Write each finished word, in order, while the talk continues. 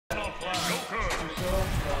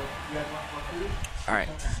All right.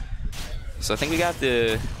 So I think we got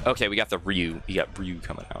the... Okay, we got the Ryu. We got Ryu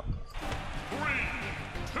coming out. 3,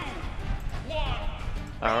 2, 1.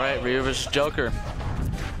 All right, Ryu versus Joker.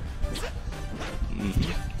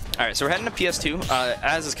 All right, so we're heading to PS2.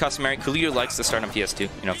 As is customary, Cooleeto likes to start on PS2.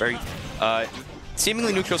 You know, very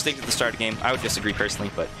seemingly neutral state at the start of the game. I would disagree personally,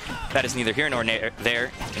 but that is neither here nor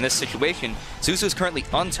there. In this situation, zuzu is currently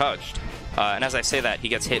untouched. And as I say that, he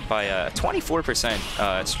gets hit by a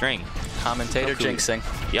 24% string. Commentator jinxing.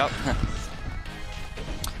 Yep.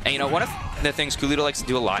 And you know, one of the things Cooleeto likes to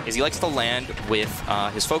do a lot is he likes to land with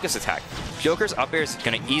his focus attack. Joker's up air is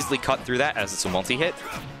going to easily cut through that as it's a multi-hit.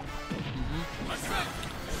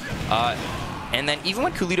 And then even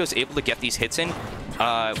when Cooleeto's able to get these hits in,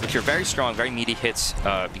 which are very strong, very meaty hits,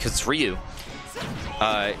 because it's Ryu,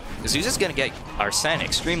 Zuzu's going to get Arsene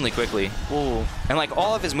extremely quickly. Ooh. And like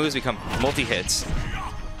all of his moves become multi-hits,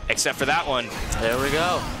 except for that one. There we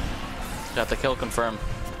go. Got the kill confirm.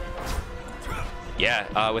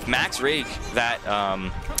 Yeah, with Max Rage, that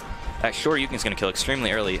Shoryuken is going to kill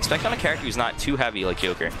extremely early, especially on a character who's not too heavy like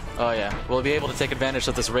Joker. Oh yeah. Will he be able to take advantage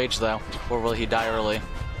of this rage though, or will he die early?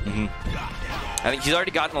 I think he's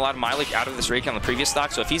already gotten a lot of mileage out of this rage on the previous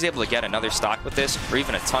stock, so if he's able to get another stock with this, or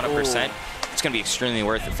even a ton of percent, it's going to be extremely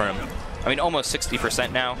worth it for him. I mean, almost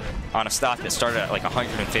 60% now on a stock that started at like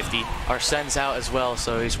 150. Arsene's out as well,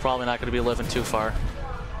 so he's probably not going to be living too far.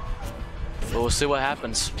 But we'll see what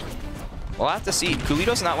happens. We'll have to see.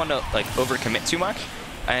 Cooleeto's not one to like overcommit too much,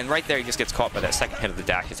 and right there he just gets caught by that second hit of the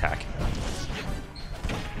dash attack.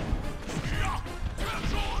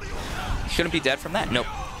 Shouldn't be dead from that. Nope.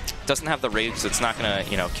 Doesn't have the rage, so it's not gonna,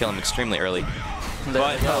 you know, kill him extremely early.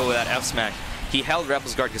 But oh, that F smash. He held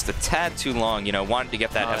Rebel's guard just a tad too long, you know, wanted to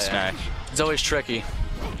get that F smash. It's always tricky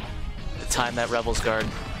to time that Rebel's guard.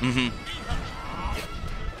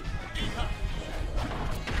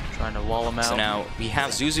 Trying to wall him out. So now we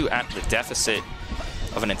have Zuzu at the deficit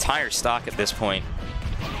of an entire stock at this point.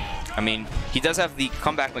 I mean, he does have the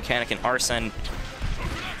comeback mechanic in Arsene.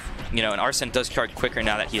 You know, and Arsene does charge quicker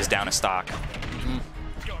now that he is down a stock.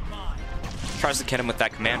 Tries to get him with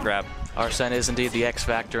that command grab. Arsene is indeed the X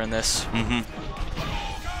factor in this.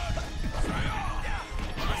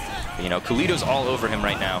 You know, Cooleeto's all over him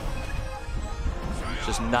right now.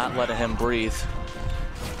 Just not letting him breathe.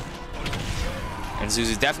 And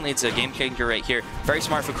Zuzu definitely, it's a game changer right here. Very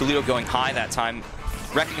smart for Cooleeto going high that time,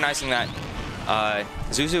 recognizing that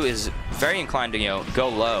Zuzu is very inclined to, you know, go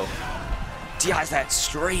low. DI's that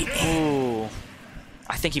straight in. Ooh.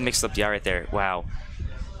 I think he mixed up DI right there. Wow.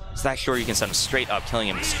 So that sure you can send him straight up, killing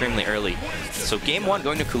him extremely early. So game one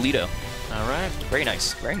going to Cooleeto. All right. Very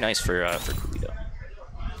nice. Very nice for Cooleeto.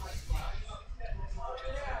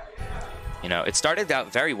 You know, it started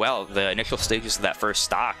out very well, the initial stages of that first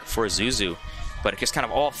stock for Zuzu, but it just kind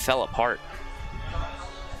of all fell apart.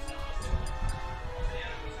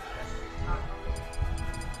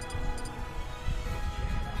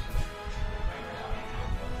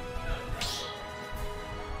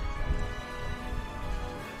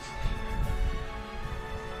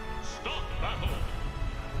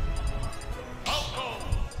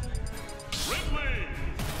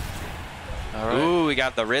 Ooh, we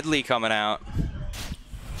got the Ridley coming out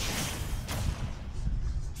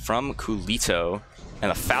from Cooleeto,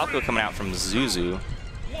 and the Falco coming out from Zuzu,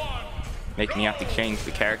 making me have to change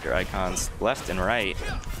the character icons left and right.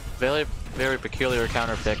 Very, very peculiar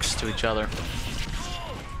counter picks to each other.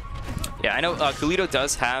 Yeah, I know Cooleeto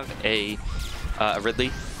does have a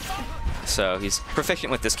Ridley, so he's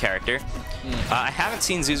proficient with this character. I haven't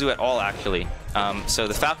seen Zuzu at all, actually, so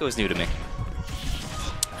the Falco is new to me.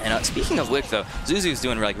 And speaking of which, though, Zuzu's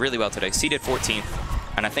doing like really well today. Seeded 14th,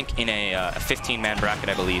 and I think in a 15-man bracket,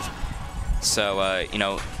 I believe. So, you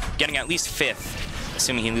know, getting at least 5th,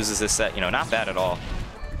 assuming he loses this set, you know, not bad at all.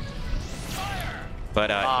 But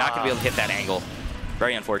not going to be able to hit that angle.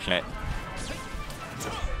 Very unfortunate.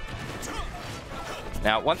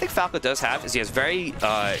 Now, one thing Falco does have is he has very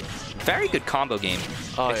good combo game.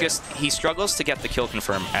 It's just he struggles to get the kill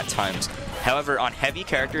confirm at times. However, on heavy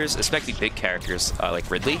characters, especially big characters like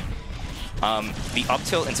Ridley, the up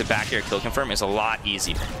tilt into back air kill confirm is a lot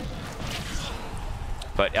easier.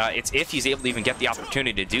 But it's if he's able to even get the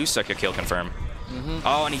opportunity to do such a kill confirm.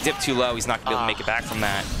 Oh, and he dipped too low. He's not going to be able to make it back from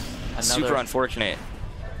that. Super unfortunate.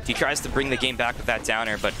 He tries to bring the game back with that down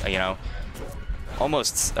air, but, you know,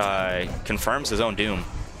 almost confirms his own doom.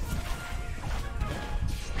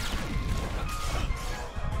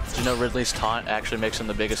 Do you know Ridley's taunt actually makes him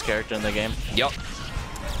the biggest character in the game? Yup.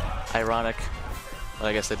 Ironic. But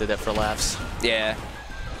I guess they did that for laughs. Yeah.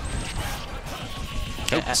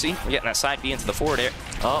 Oh, see? We're getting that side B into the forward air.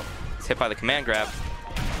 Oh. It's hit by the command grab.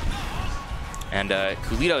 And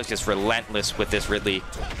Cooleeto is just relentless with this Ridley.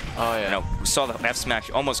 Oh, yeah. You know, we saw the F smash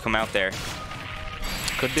almost come out there.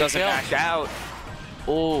 Could be Doesn't fail. mash out.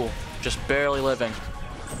 Oh, just barely living.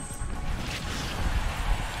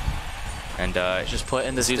 And Just put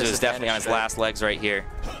in this zuzu is definitely on his last legs right here.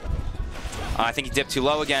 I think he dipped too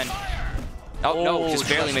low again. Oh, no, just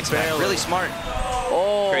barely makes it back. Really smart.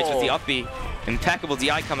 Oh. Creates with the up B. Impeccable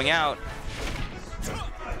DI coming out.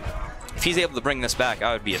 If he's able to bring this back,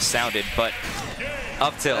 I would be astounded. But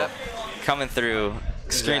up tilt coming through.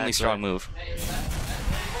 Extremely strong move.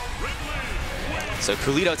 So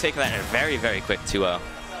Cooleeto taking that in a very, very quick 2-0.